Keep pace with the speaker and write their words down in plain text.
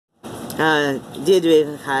This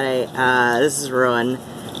is Ruadhán,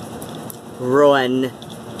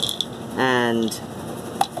 and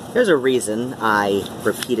there's a reason I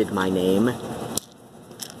repeated my name.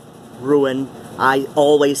 Ruadhán. I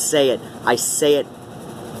always say it. I say it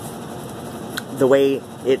the way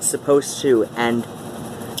it's supposed to, and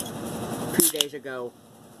a few days ago,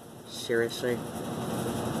 seriously?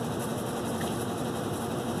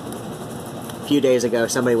 A few days ago,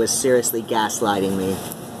 somebody was seriously gaslighting me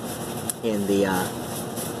in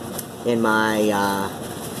my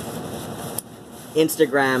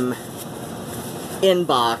Instagram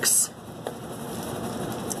inbox,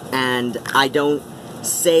 and I don't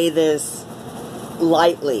say this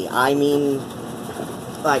lightly. I mean,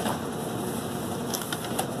 like,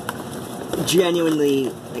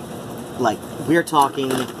 genuinely, like we're talking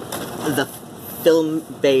the film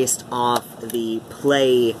based off the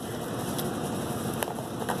play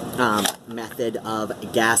method of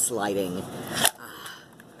gaslighting,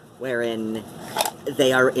 wherein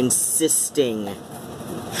they are insisting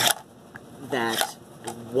that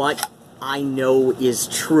what I know is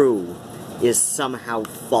true is somehow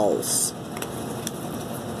false.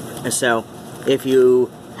 So, if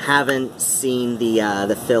you haven't seen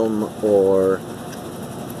the film or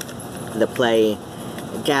the play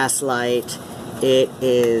Gaslight, it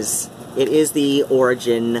is the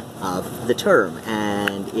origin of the term,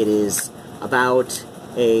 and it is about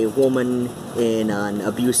a woman in an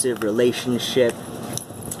abusive relationship.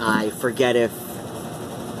 I forget if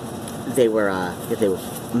they were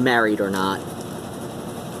married or not,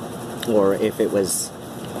 or if it was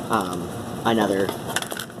another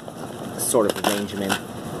sort of arrangement.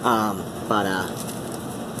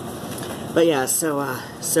 But yeah, so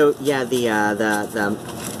yeah,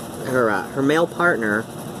 her male partner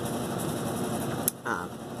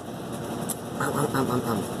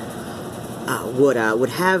would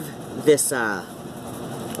have this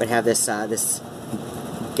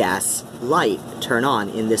gas light turn on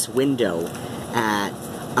in this window at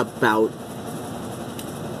about,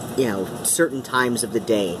 you know, certain times of the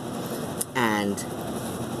day, and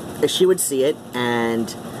she would see it,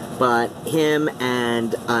 but him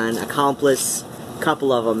and an accomplice,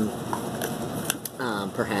 couple of them,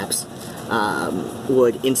 perhaps,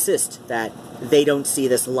 would insist that they don't see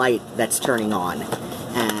this light that's turning on,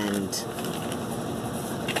 and,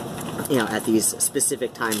 you know, at these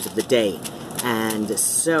specific times of the day. And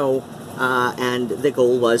so, and the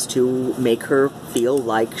goal was to make her feel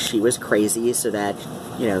like she was crazy, so that,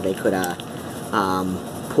 you know, they could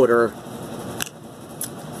put her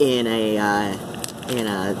in a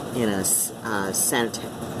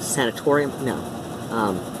sanatorium. No,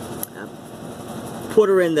 put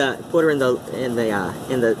her in the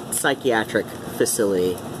psychiatric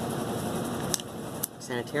facility.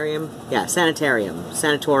 Sanitarium? Yeah, sanitarium.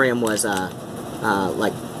 Sanatorium was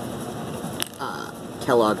like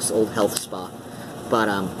Kellogg's old health spa, but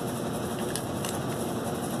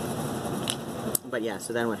yeah.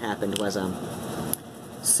 So then what happened was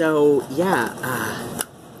so yeah,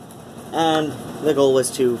 and the goal was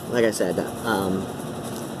to, like I said,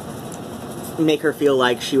 make her feel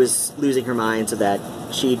like she was losing her mind, so that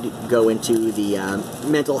she'd go into the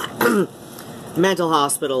mental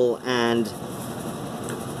hospital, and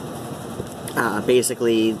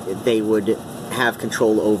basically they would have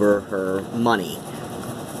control over her money.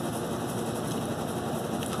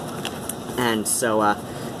 And so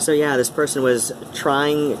yeah, this person was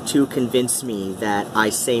trying to convince me that I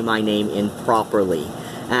say my name improperly.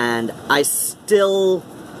 And I still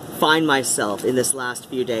find myself, in this last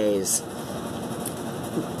few days,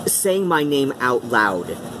 saying my name out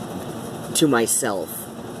loud to myself.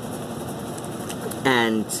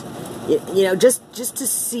 And, you know, just to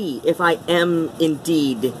see if I am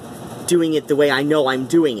indeed doing it the way I know I'm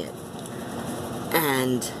doing it.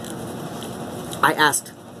 And I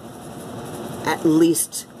asked at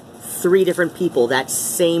least 3 different people that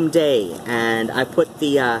same day, and I put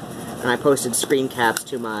and I posted screen caps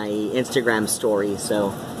to my Instagram story,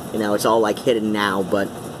 so, you know, it's all, like, hidden now, but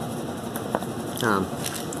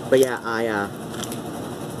yeah,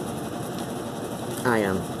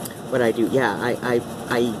 what I do, yeah, I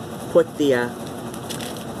put the,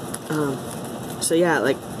 so yeah,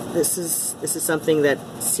 like, this is something that,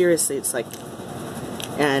 seriously, it's like,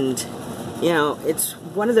 and, you know, it's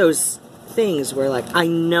one of those things where, like, I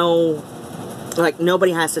know, like,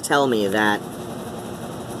 nobody has to tell me that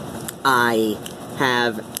I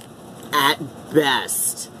have, at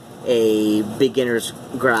best, a beginner's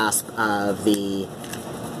grasp of the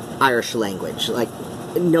Irish language. Like,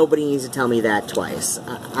 nobody needs to tell me that twice.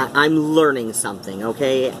 I'm learning something,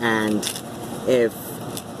 okay? And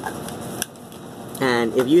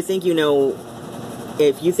And if you think you know,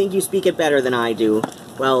 if you think you speak it better than I do,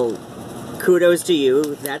 well, kudos to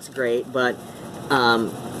you, that's great, but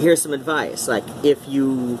here's some advice. Like,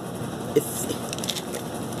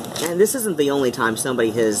 and this isn't the only time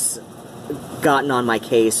somebody has gotten on my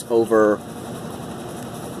case over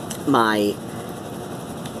my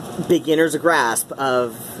beginner's grasp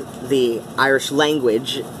of the Irish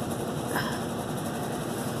language.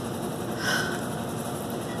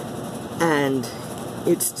 And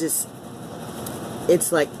it's just,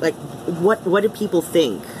 it's like what do people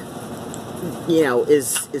think, you know,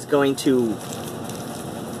 is going to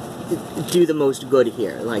do the most good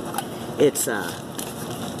here? Like, it's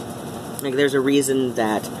like, there's a reason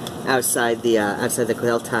that outside the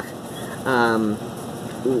Gaeltacht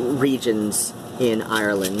regions in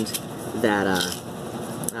Ireland that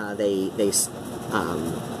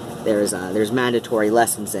there's mandatory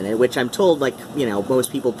lessons in it, which I'm told, like, you know,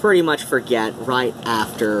 most people pretty much forget right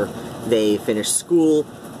after they finish school,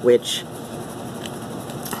 which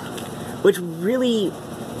really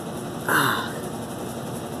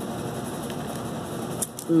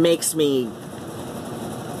makes me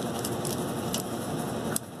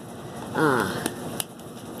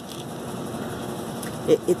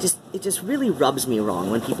it just really rubs me wrong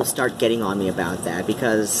when people start getting on me about that,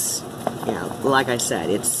 because, you know, like I said,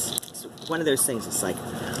 it's one of those things. It's like,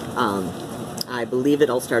 I believe it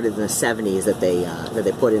all started in the 70s that they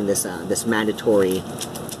put in this mandatory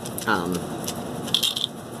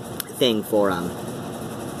thing for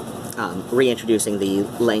reintroducing the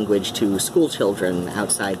language to school children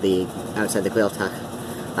outside the Gaeltacht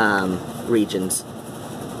regions,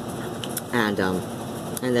 and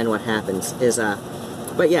then what happens is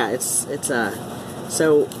but yeah, it's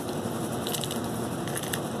so.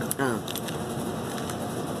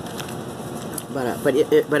 But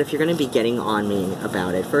if you're going to be getting on me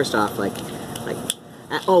about it, first off,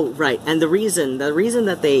 oh, right, and the reason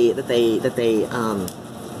that they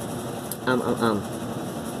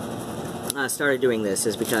started doing this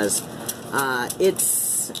is because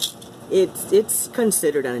it's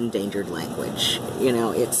considered an endangered language. You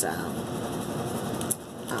know, it's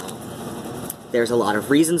there's a lot of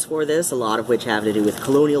reasons for this, a lot of which have to do with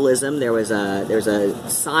colonialism. There's a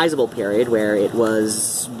sizable period where it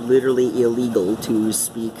was literally illegal to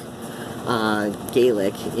speak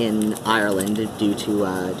Gaelic in Ireland due to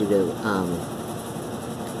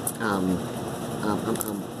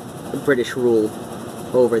British rule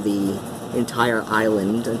over the entire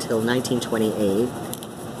island until 1928,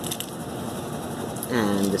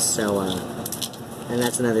 and so and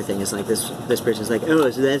that's another thing. It's like this person's like, oh,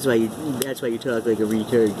 so that's why you talk like a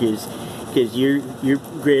retard, because your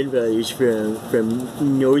grandfather's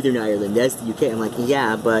from Northern Ireland, that's the UK. I'm like,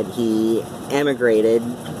 yeah, but he emigrated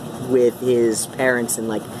with his parents in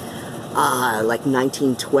like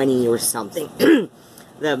 1920 or something.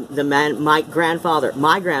 My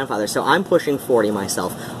grandfather, so I'm pushing 40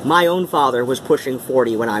 myself. My own father was pushing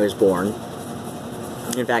 40 when I was born.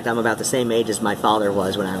 In fact, I'm about the same age as my father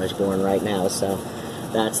was when I was born right now, so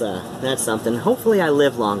that's something. Hopefully I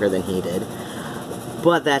live longer than he did,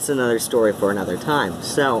 but that's another story for another time.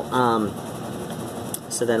 So,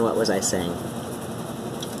 so then what was I saying?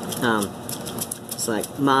 It's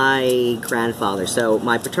like my grandfather, so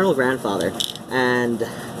my paternal grandfather, and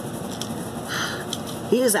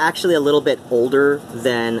he is actually a little bit older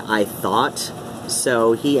than I thought.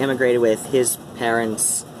 So he emigrated with his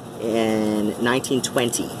parents in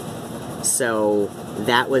 1920. So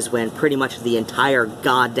that was when pretty much the entire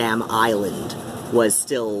goddamn island was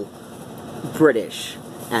still British,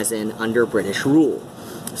 as in under British rule.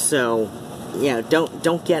 So, you know,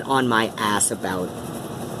 don't get on my ass about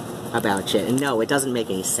shit. And no, it doesn't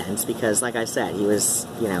make any sense, because like I said, he was,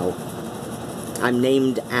 you know, I'm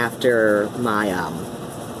named after my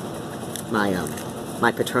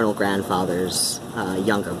my paternal grandfather's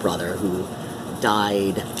younger brother, who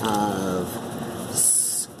died of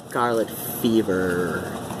scarlet fever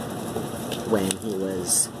when he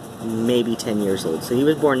was maybe 10 years old. So he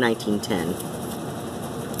was born 1910,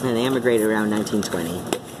 and they emigrated around 1920,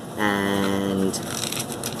 and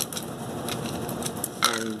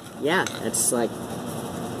yeah, it's like,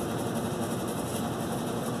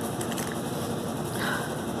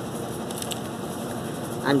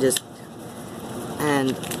 I'm just,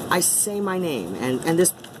 and I say my name, and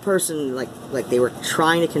this person, like they were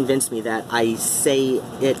trying to convince me that I say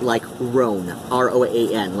it like Roan,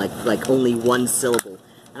 R-O-A-N, like only one syllable.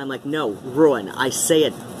 And I'm like, no, Rowan. I say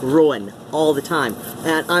it Rowan all the time.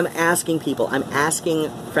 And I'm asking people, I'm asking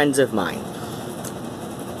friends of mine,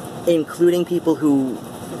 including people who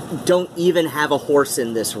don't even have a horse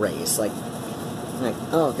in this race. Like,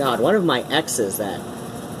 oh god, one of my exes that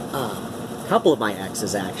a couple of my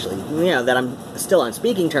exes, actually, you know, that I'm still on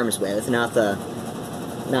speaking terms with, not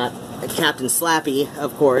Captain Slappy,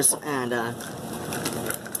 of course, and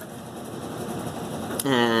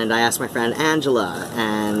I asked my friend Angela,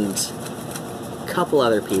 and a couple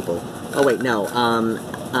other people. Oh wait, no,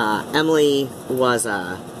 Emily was,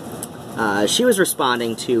 she was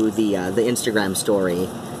responding to the Instagram story,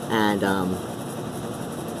 and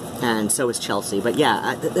so was Chelsea. But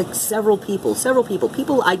yeah, like several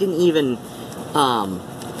people I didn't even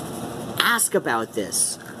ask about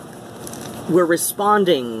this were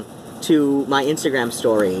responding to my Instagram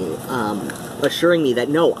story, assuring me that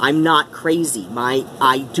no, I'm not crazy.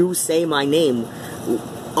 I do say my name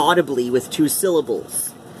audibly with 2 syllables.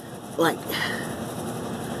 Like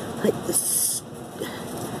this.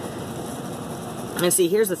 And see,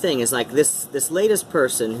 here's the thing, is like this latest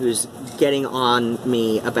person who's getting on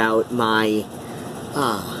me about my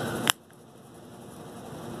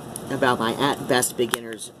at best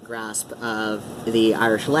beginner's grasp of the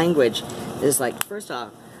Irish language is like, first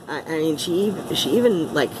off, I mean, she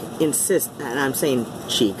even like insists, and I'm saying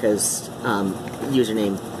she because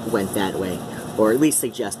username went that way, or at least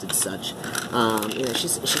suggested such. You know,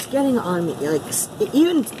 she's getting on me, like,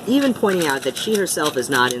 even pointing out that she herself is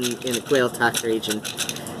not in the Gaeltacht region,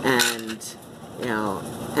 and, you know,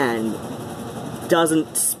 and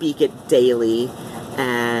doesn't speak it daily,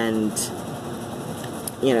 and,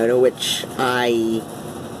 you know, to which I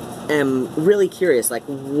am really curious, like,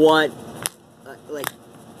 what, like,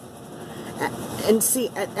 and see,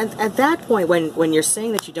 at that point, when you're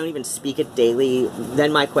saying that you don't even speak it daily,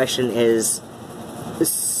 then my question is,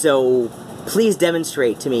 so please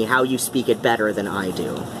demonstrate to me how you speak it better than I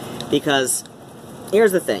do. Because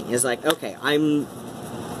here's the thing, is like, okay, I'm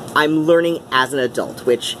learning as an adult,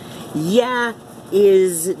 which, yeah,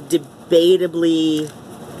 is debatably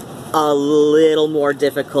a little more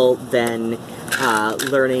difficult than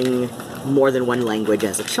learning more than one language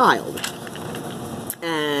as a child.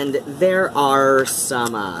 And there are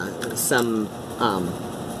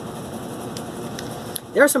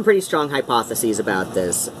there are some pretty strong hypotheses about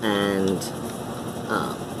this, and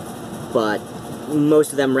but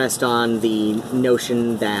most of them rest on the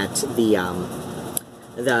notion that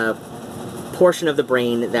the portion of the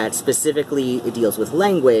brain that specifically deals with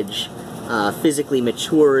language physically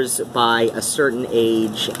matures by a certain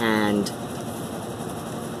age, and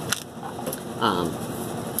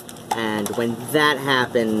when that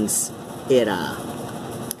happens, it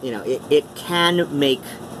you know, it can make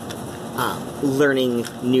learning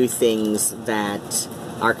new things that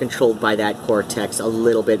are controlled by that cortex a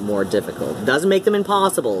little bit more difficult. It doesn't make them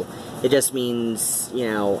impossible. It just means, you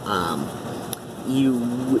know, you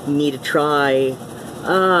need to try.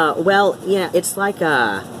 Well, yeah, it's like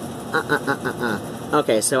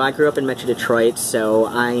okay, so I grew up in Metro Detroit, so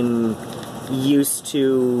I'm used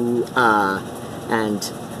to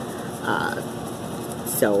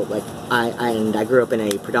so like I grew up in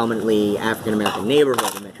a predominantly African American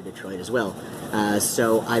neighborhood in Metro Detroit as well.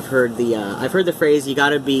 So I've heard the phrase, you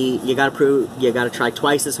gotta try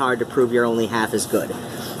twice as hard to prove you're only half as good.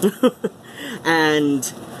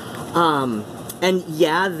 and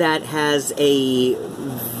yeah, that has a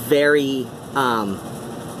very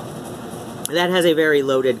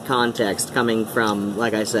loaded context coming from,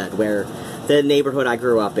 like I said, where the neighborhood I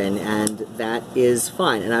grew up in, and that is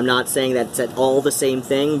fine. And I'm not saying that's at all the same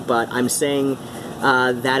thing, but I'm saying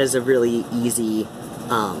that is a really easy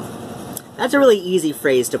that's a really easy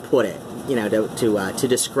phrase to put it, you know, to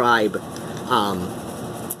describe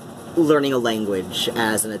learning a language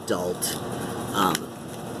as an adult,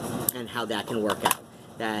 and how that can work out.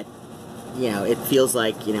 That, you know, it feels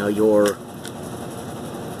like, you know, you're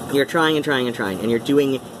trying and trying and trying, and you're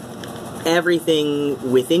doing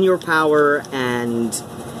everything within your power, and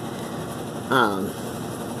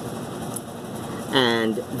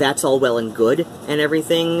that's all well and good and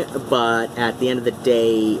everything, but at the end of the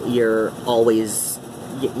day, you're always,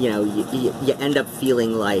 you know, you end up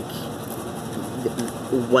feeling like,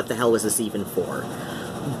 what the hell was this even for?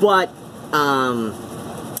 But,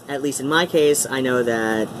 at least in my case, I know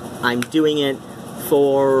that I'm doing it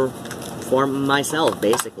for myself,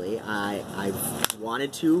 basically. I've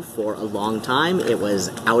wanted to for a long time. It was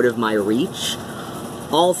out of my reach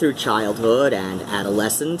all through childhood and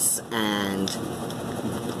adolescence, and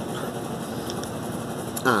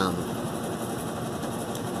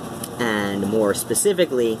more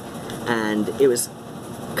specifically, and it was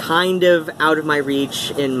kind of out of my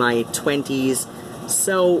reach in my 20s,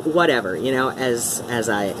 so whatever, you know, as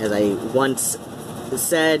I once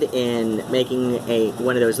said in making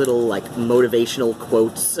one of those little, like, motivational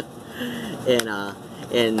quotes in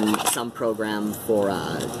in some program for,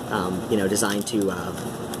 you know, designed to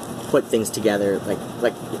put things together,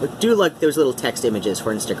 do like those little text images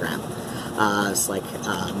for Instagram. It's like,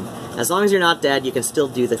 as long as you're not dead, you can still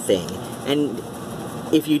do the thing. And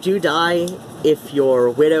if you do die, if your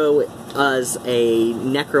widow is a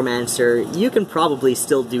necromancer, you can probably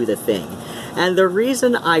still do the thing. And the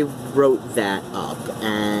reason I wrote that up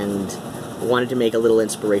and wanted to make a little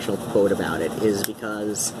inspirational quote about it is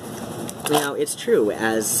because, you know, it's true.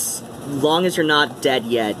 As long as you're not dead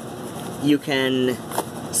yet, you can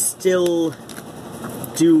still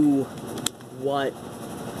do what...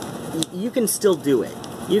 You can still do it.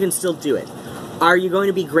 You can still do it. Are you going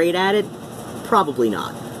to be great at it? Probably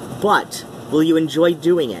not. But will you enjoy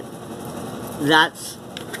doing it? That's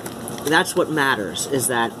what matters, is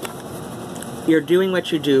that you're doing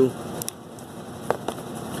what you do.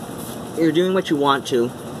 You're doing what you want to.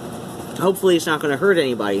 Hopefully it's not going to hurt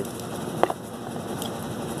anybody.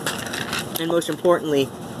 And most importantly,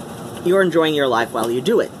 you're enjoying your life while you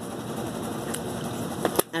do it.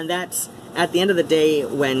 And that's, at the end of the day,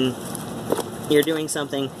 when you're doing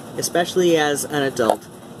something, especially as an adult,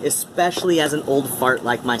 especially as an old fart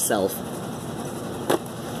like myself,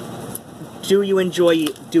 do you enjoy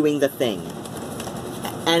doing the thing?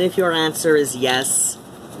 And if your answer is yes,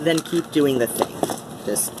 then keep doing the thing.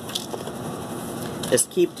 Just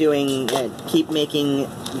keep doing, keep making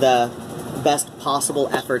the best possible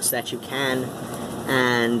efforts that you can,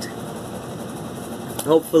 and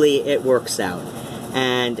hopefully it works out.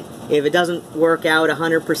 And if it doesn't work out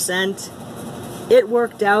 100%, it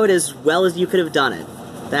worked out as well as you could have done it.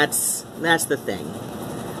 That's the thing.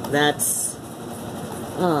 That's,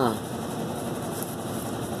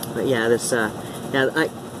 but yeah, this,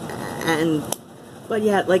 but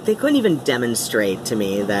yeah, like, they couldn't even demonstrate to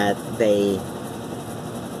me that they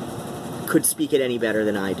could speak it any better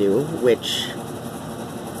than I do, which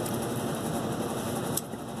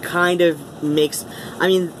kind of makes,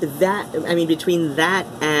 between that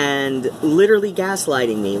and literally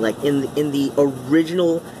gaslighting me, like, in the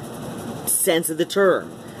original sense of the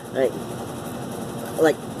term,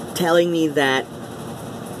 like telling me that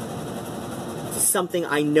something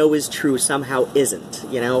I know is true somehow isn't,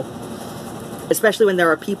 you know? Especially when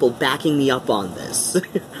there are people backing me up on this,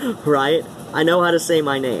 right? I know how to say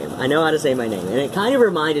my name. I know how to say my name. And it kind of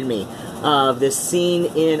reminded me of this scene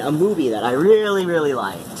in a movie that I really, really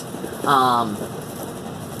liked.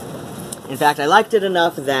 In fact, I liked it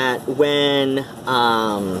enough that when,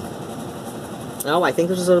 I think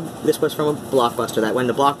this was from a Blockbuster, that when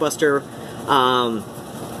the Blockbuster,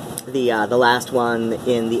 the last one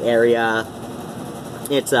in the area,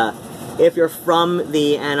 it's, if you're from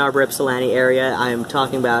the Ann Arbor, Ypsilanti area, I'm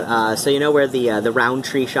talking about, so you know where the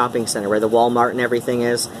Roundtree Shopping Center, where the Walmart and everything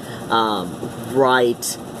is,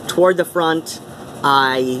 right toward the front.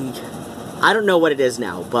 I don't know what it is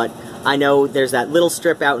now, but I know there's that little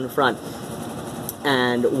strip out in front,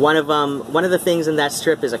 and one of the things in that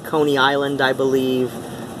strip is a Coney Island, I believe,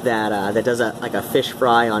 that does like a fish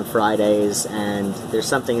fry on Fridays, and there's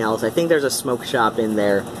something else. I think there's a smoke shop in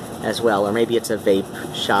there as well, or maybe it's a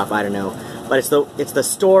vape shop, I don't know. But it's the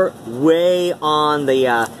store way on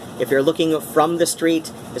the, if you're looking from the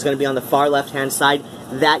street, it's going to be on the far left-hand side.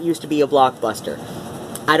 That used to be a Blockbuster.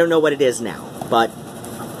 I don't know what it is now, but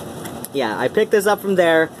yeah, I picked this up from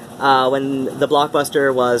there when the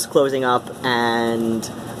Blockbuster was closing up, and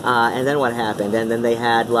then what happened? And then they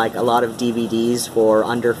had like a lot of DVDs for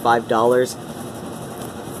under $5.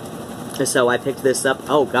 So I picked this up.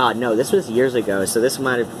 Oh god, no, this was years ago, so this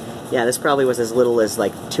might have, yeah, this probably was as little as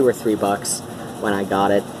like $2 or $3 when I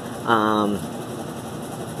got it.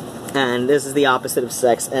 And this is the opposite of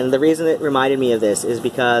sex, and the reason it reminded me of this is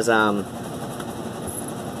because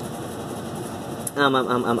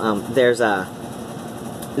there's a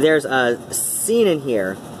scene in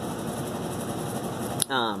here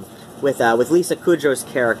with Lisa Kudrow's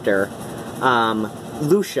character,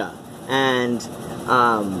 Lucia, and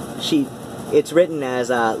it's written as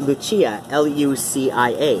Lucia,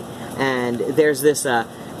 L-U-C-I-A, and there's a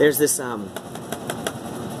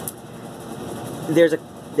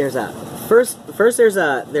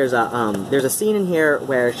scene in here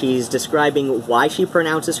where she's describing why she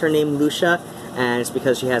pronounces her name Lucia, and it's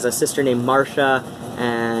because she has a sister named Marcia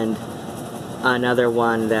and another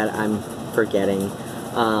one that I'm forgetting,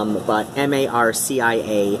 but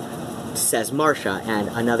M-A-R-C-I-A says Marcia, and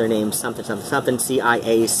another name something something something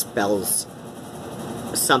C-I-A spells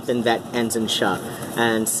something that ends in sha,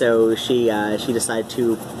 and so she decided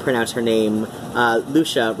to pronounce her name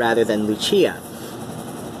Lucia rather than Lucia.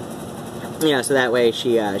 You know, so that way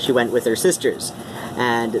she went with her sisters.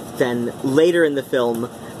 And then later in the film,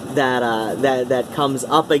 that comes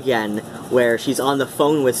up again, where she's on the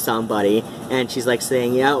phone with somebody, and she's like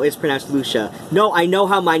saying, you know, it's pronounced Lucia. No, I know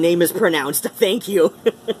how my name is pronounced, thank you.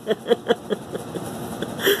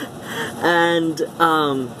 and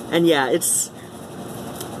yeah, I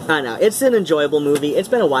don't know, it's an enjoyable movie. It's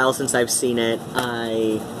been a while since I've seen it.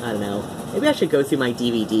 I don't know, maybe I should go through my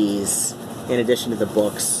DVDs in addition to the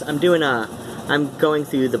books. I'm going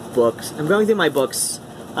through the books. I'm going through my books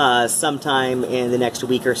sometime in the next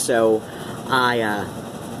week or so.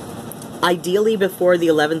 Ideally before the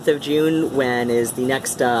 11th of June, when is the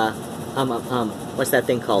next, what's that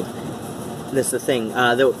thing called? This is the thing,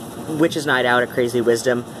 the Witch's Night Out at Crazy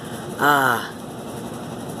Wisdom.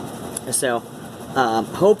 So,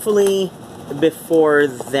 hopefully before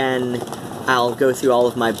then, I'll go through all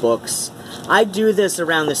of my books. I do this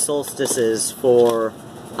around the solstices for,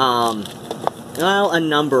 well, a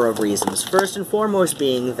number of reasons. First and foremost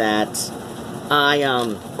being that I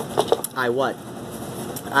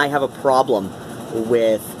have a problem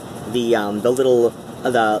with the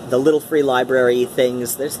little free library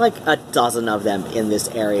things. There's like a dozen of them in this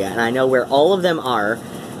area, and I know where all of them are,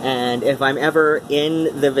 and if I'm ever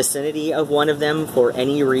in the vicinity of one of them for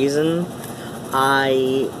any reason,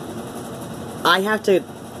 I have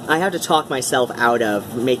to talk myself out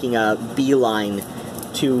of making a beeline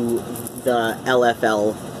to the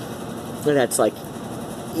LFL that's like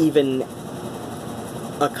even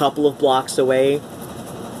a couple of blocks away.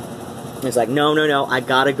 It's like, no, I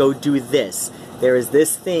gotta go do this. There is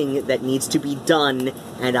this thing that needs to be done,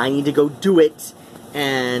 and I need to go do it.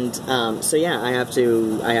 And so yeah, I have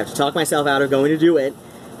to talk myself out of going to do it,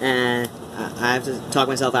 and I have to talk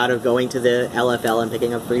myself out of going to the LFL and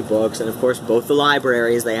picking up free books. And of course, both the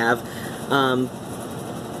libraries, they have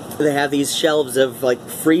these shelves of like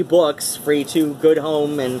free books, free to good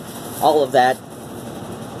home, and all of that.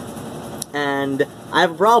 And I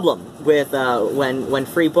have a problem with when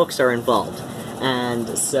free books are involved,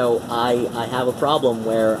 and so I have a problem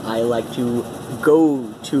where I like to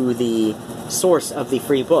go to the source of the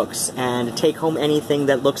free books and take home anything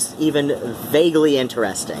that looks even vaguely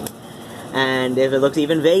interesting. And if it looks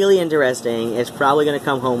even vaguely interesting, it's probably going to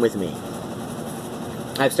come home with me.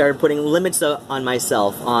 I've started putting limits on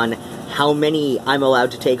myself on how many I'm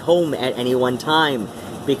allowed to take home at any one time,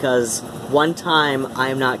 because one time,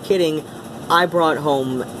 I'm not kidding, I brought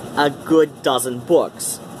home a good dozen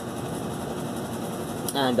books.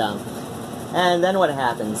 And then what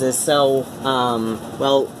happens is, so,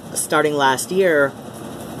 well, starting last year,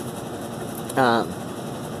 I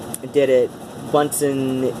did it once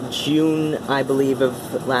in June, I believe,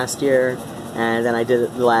 of last year, and then I did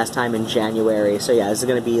it the last time in January. So yeah, this is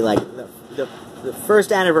going to be like the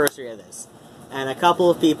first anniversary of this. And a couple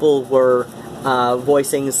of people were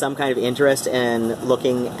voicing some kind of interest in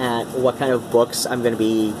looking at what kind of books I'm going to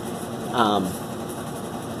be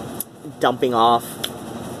dumping off.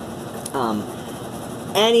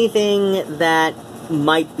 Anything that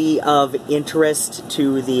might be of interest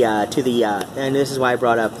to the, and this is why I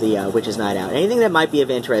brought up the Witch's Night Out. Anything that might be of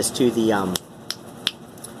interest to the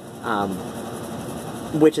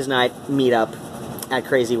Witch's Night meetup at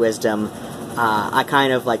Crazy Wisdom, I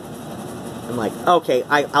kind of like, I'm like, okay,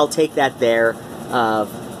 I'll take that there,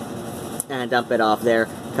 and dump it off there,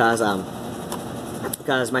 because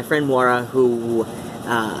my friend Maura, who,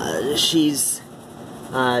 she's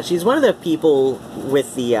one of the people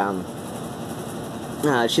with the,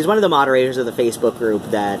 she's one of the moderators of the Facebook group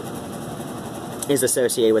that is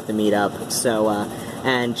associated with the meetup. So,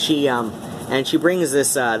 and she brings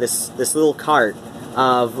this this little cart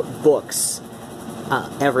of books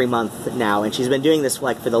every month now, and she's been doing this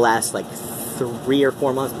like for the last like 3 or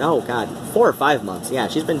 4 months. Oh God, 4 or 5 months. Yeah,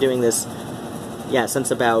 she's been doing this, yeah,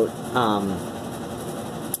 since about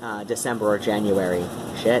December or January.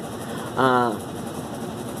 Shit.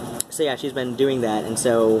 So yeah, she's been doing that, and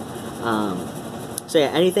so so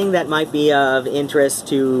yeah, anything that might be of interest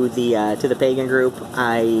to the pagan group,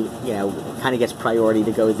 kind of gets priority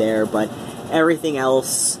to go there. But everything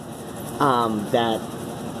else that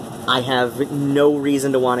I have no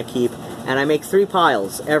reason to want to keep, and I make 3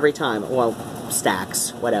 piles every time. Well,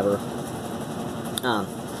 stacks, whatever.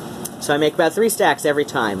 So I make about 3 stacks every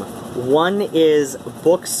time. One is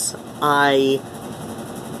books I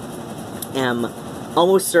am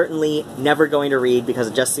almost certainly never going to read because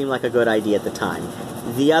it just seemed like a good idea at the time.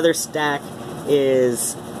 The other stack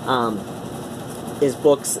is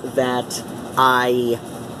books that I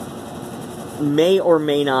may or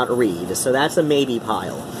may not read, so that's a maybe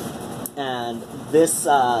pile. And this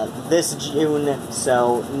June,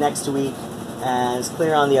 so next week, and it's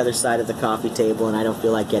clear on the other side of the coffee table, and I don't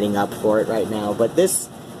feel like getting up for it right now. But this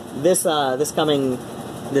coming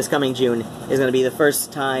this coming June is going to be the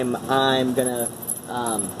first time I'm going to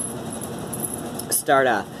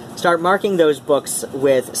start marking those books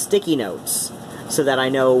with sticky notes so that I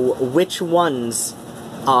know which ones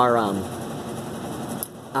are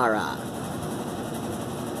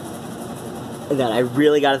that I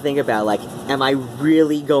really got to think about. Like, am I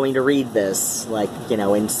really going to read this, like, you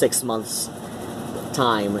know, in 6 months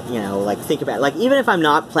time? You know, like, think about it. Like, even if I'm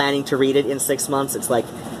not planning to read it in 6 months, it's like,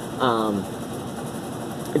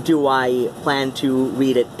 do I plan to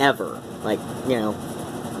read it ever? Like, you know,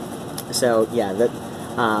 so, yeah, that,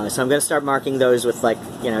 so I'm going to start marking those with, like,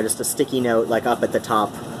 you know, just a sticky note, like, up at the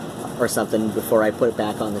top or something before I put it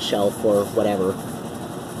back on the shelf or whatever.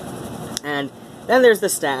 And then there's the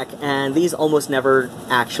stack, and these almost never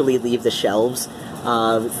actually leave the shelves.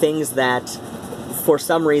 Things that, for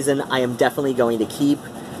some reason, I am definitely going to keep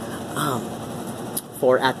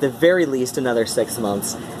for, at the very least, another 6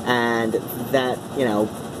 months. And that, you know,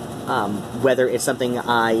 whether it's something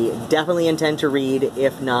I definitely intend to read,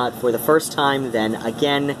 if not for the first time, then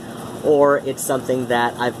again, or it's something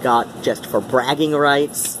that I've got just for bragging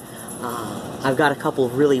rights. I've got a couple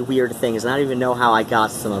of really weird things, and I don't even know how I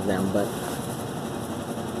got some of them, but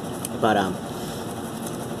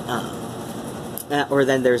or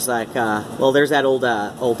then there's like, well, there's that old,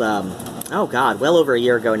 oh god, well over a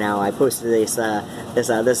year ago now, I posted this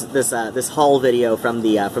haul video from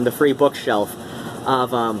the free bookshelf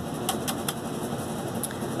of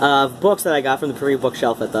books that I got from the free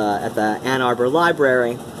bookshelf at the Ann Arbor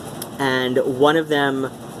Library, and one of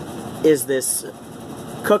them is this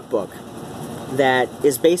cookbook that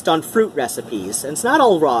is based on fruit recipes. And it's not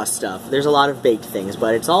all raw stuff. There's a lot of baked things,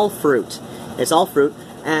 but it's all fruit. It's all fruit,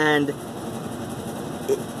 and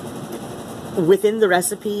within the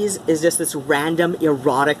recipes is just this random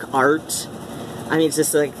erotic art. I mean, it's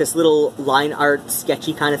just like this little line art,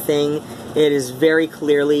 sketchy kind of thing. It is very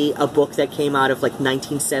clearly a book that came out of, like,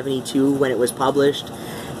 1972 when it was published.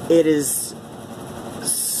 It is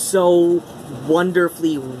so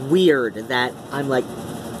wonderfully weird that I'm like,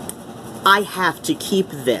 I have to keep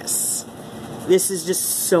this. This is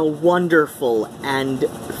just so wonderful and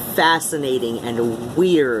fascinating and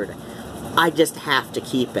weird. I just have to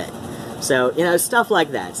keep it. So, you know, stuff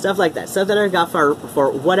like that. Stuff like that. Stuff that I got for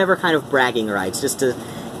whatever kind of bragging rights. Just to,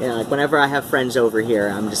 you know, like, whenever I have friends over here,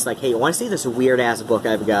 I'm just like, hey, you want to see this weird-ass book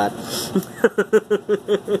I've got?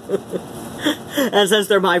 And since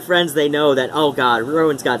they're my friends, they know that, oh god,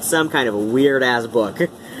 Rowan's got some kind of a weird-ass book.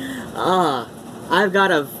 I've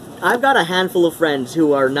got a handful of friends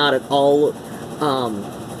who are not at all,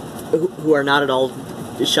 who are not at all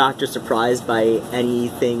shocked or surprised by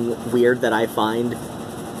anything weird that I find.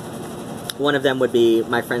 One of them would be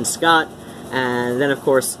my friend Scott, and then, of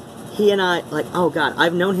course, he and I, like, oh god,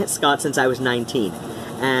 I've known Scott since I was 19,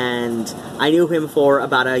 and I knew him for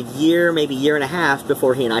about a year, maybe year and a half,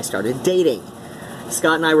 before he and I started dating.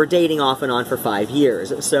 Scott and I were dating off and on for 5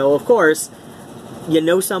 years, so, of course, you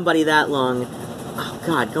know somebody that long. Oh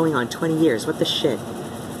god, going on 20 years, what the shit?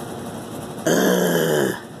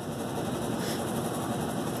 Ugh.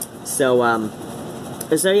 So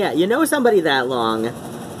yeah, you know somebody that long,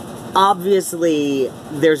 obviously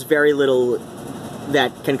there's very little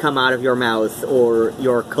that can come out of your mouth or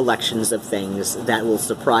your collections of things that will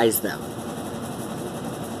surprise them.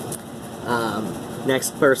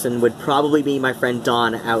 Next person would probably be my friend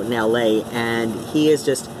Don out in LA, and he is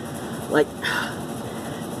just, like,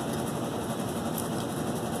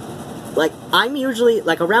 I'm usually,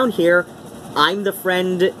 like, around here, I'm the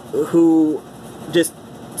friend who just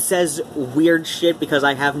says weird shit because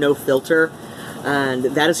I have no filter, and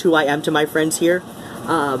that is who I am to my friends here.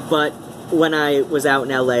 But when I was out in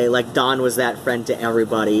LA, like, Don was that friend to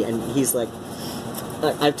everybody, and he's like,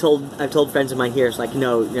 I've told friends of mine here, it's like,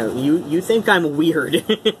 no, you think I'm weird.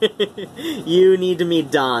 You need to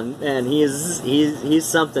meet Don, and he's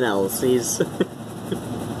something else.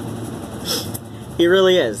 He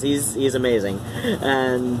really is. He's amazing.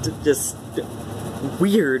 And just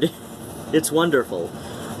weird. It's wonderful.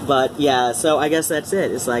 But yeah, so I guess that's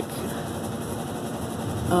it. It's like,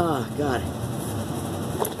 oh god.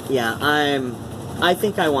 Yeah, I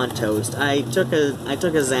think I want toast. I took a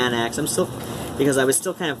Xanax. I'm still, because I was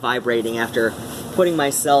still kind of vibrating after putting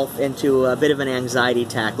myself into a bit of an anxiety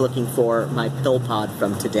attack looking for my pill pod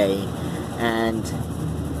from today. And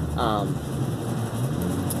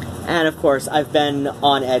of course, I've been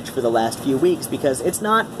on edge for the last few weeks because it's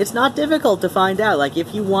not difficult to find out. Like,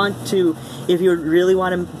 if you really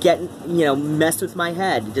want to mess with my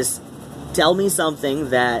head, just tell me something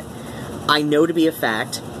that I know to be a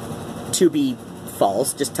fact, to be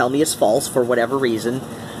false. Just tell me it's false for whatever reason.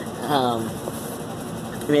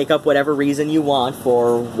 make up whatever reason you want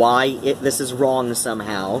for why this is wrong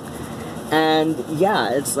somehow. And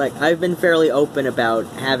yeah, it's like, I've been fairly open about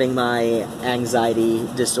having my anxiety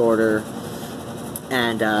disorder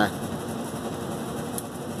and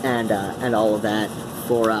all of that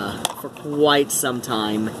for quite some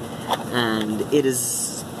time, and it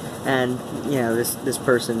is, and you know, this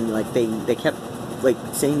person, like, they kept like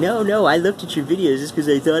saying, no, I looked at your videos just because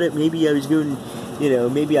I thought maybe I was going, you know,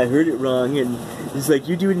 maybe I heard it wrong, and it's like,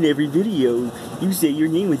 you do it in every video. You say your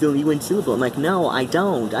name with only one syllable. I'm like, no, I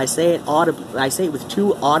don't. I say it audible. I say it with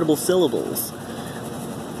 2 audible syllables.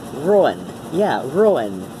 Ruadhán. Yeah,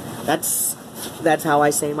 Ruadhán. That's how I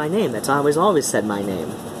say my name. That's how I've always said my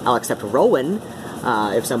name. I'll accept Rowan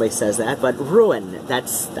if somebody says that, but Ruadhán.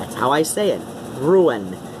 That's how I say it.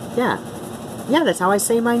 Ruadhán. Yeah, that's how I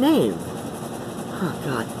say my name. Oh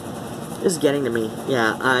God, this is getting to me.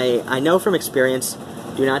 Yeah, I know from experience.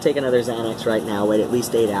 Do not take another Xanax right now. Wait at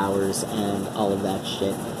least 8 hours and all of that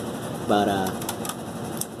shit.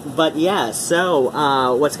 But yeah. So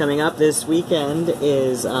what's coming up this weekend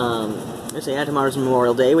is actually, yeah, tomorrow's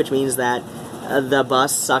Memorial Day, which means that the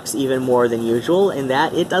bus sucks even more than usual in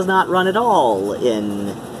that it does not run at all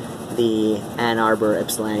in the Ann Arbor,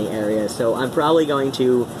 Ypsilanti area. So I'm probably going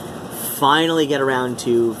to finally get around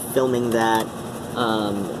to filming that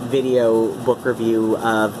video book review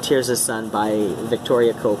of Tears of Sun by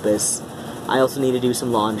Victoria Kopis. I also need to do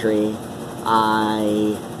some laundry.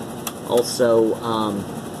 I also,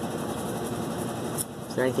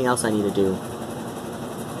 is there anything else I need to do?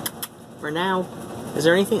 For now, is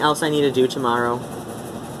there anything else I need to do tomorrow?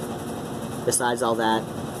 Besides all that?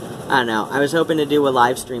 I don't know. I was hoping to do a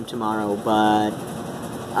live stream tomorrow, but,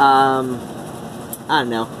 I don't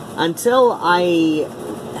know. Until I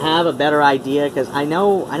have a better idea, because I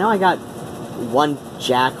know I got one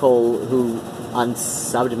jackhole who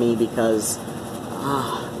unsubbed me because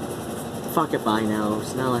fuck if I know.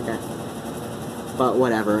 It's not like but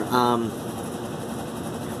whatever.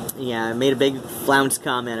 Yeah, I made a big flounce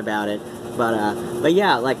comment about it, but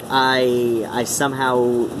yeah, like I somehow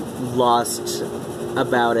lost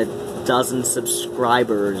about a dozen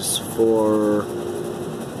subscribers for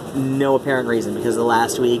no apparent reason, because the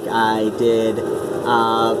last week I did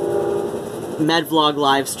MedVlog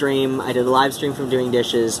live stream. I did a live stream from doing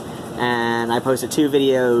dishes, and I posted 2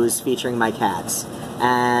 videos featuring my cats.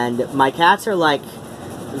 And my cats are like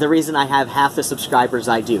the reason I have half the subscribers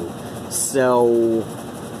I do. So,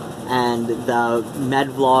 and the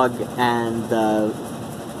MedVlog and the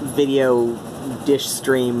video dish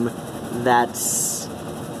stream, that's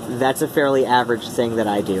a fairly average thing that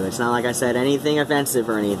I do. It's not like I said anything offensive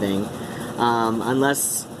or anything,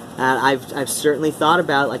 unless I've certainly thought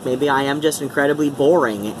about, like, maybe I am just incredibly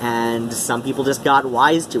boring, and some people just got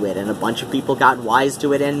wise to it, and a bunch of people got wise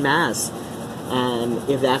to it en masse. And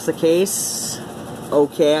if that's the case,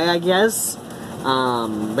 okay, I guess.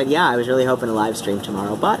 But yeah, I was really hoping to live stream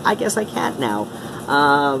tomorrow, but I guess I can't now.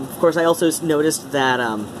 Of course, I also noticed that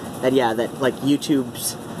like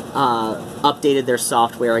YouTube's updated their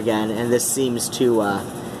software again, and this seems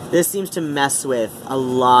to mess with a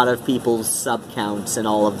lot of people's sub counts and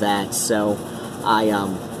all of that. So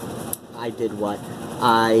I did what?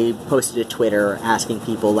 I posted a Twitter asking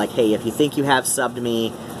people, like, hey, if you think you have subbed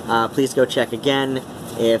me, please go check again.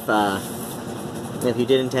 If you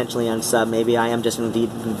did intentionally unsub, maybe I am just indeed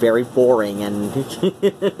very boring and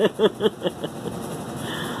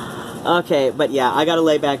okay, but yeah, I gotta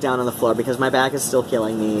lay back down on the floor because my back is still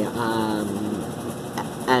killing me.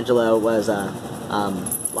 Angela was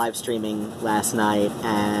live streaming last night,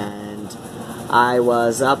 and I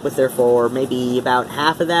was up with her for maybe about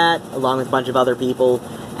half of that, along with a bunch of other people.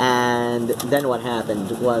 And then what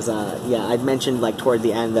happened was, yeah, I'd mentioned, like, toward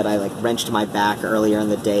the end that I, like, wrenched my back earlier in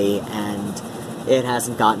the day, and it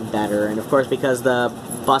hasn't gotten better. And of course, because the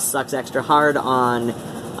bus sucks extra hard on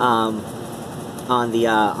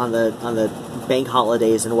the bank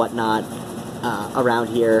holidays and whatnot around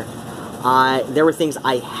here, there were things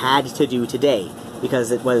I had to do today, because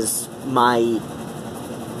it was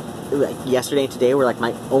yesterday and today were like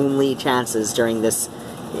my only chances during this,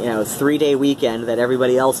 3-day weekend that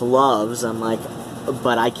everybody else loves. I'm like,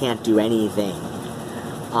 but I can't do anything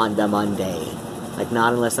on the Monday. Like,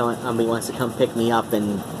 not unless somebody wants to come pick me up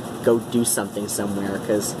and go do something somewhere,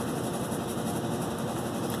 because,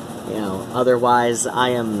 otherwise I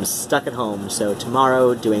am stuck at home. So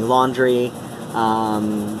tomorrow, doing laundry,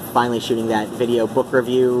 finally shooting that video book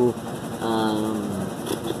review.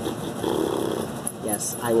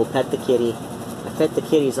 Yes, I will pet the kitty. I pet the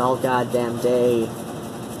kitties all goddamn day.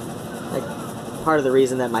 Like, part of the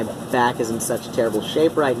reason that my back is in such terrible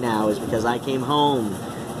shape right now is because I came home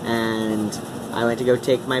and I went to go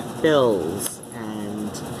take my pills and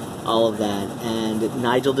all of that, and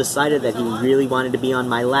Nigel decided that he really wanted to be on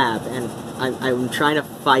my lap, and I'm trying to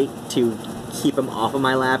fight to keep him off of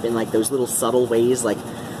my lap in like those little subtle ways, like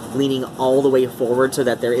leaning all the way forward so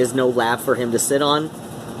that there is no lap for him to sit on.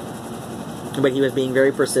 But he was being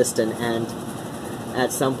very persistent, and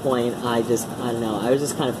at some point I don't know, I was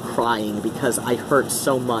just kind of crying because I hurt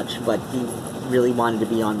so much, but he really wanted to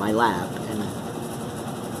be on my lap.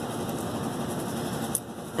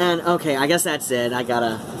 And okay, I guess that's it. I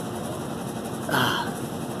gotta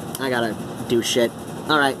do shit.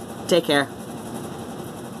 Alright, take care.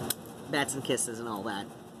 Bats and kisses and all that.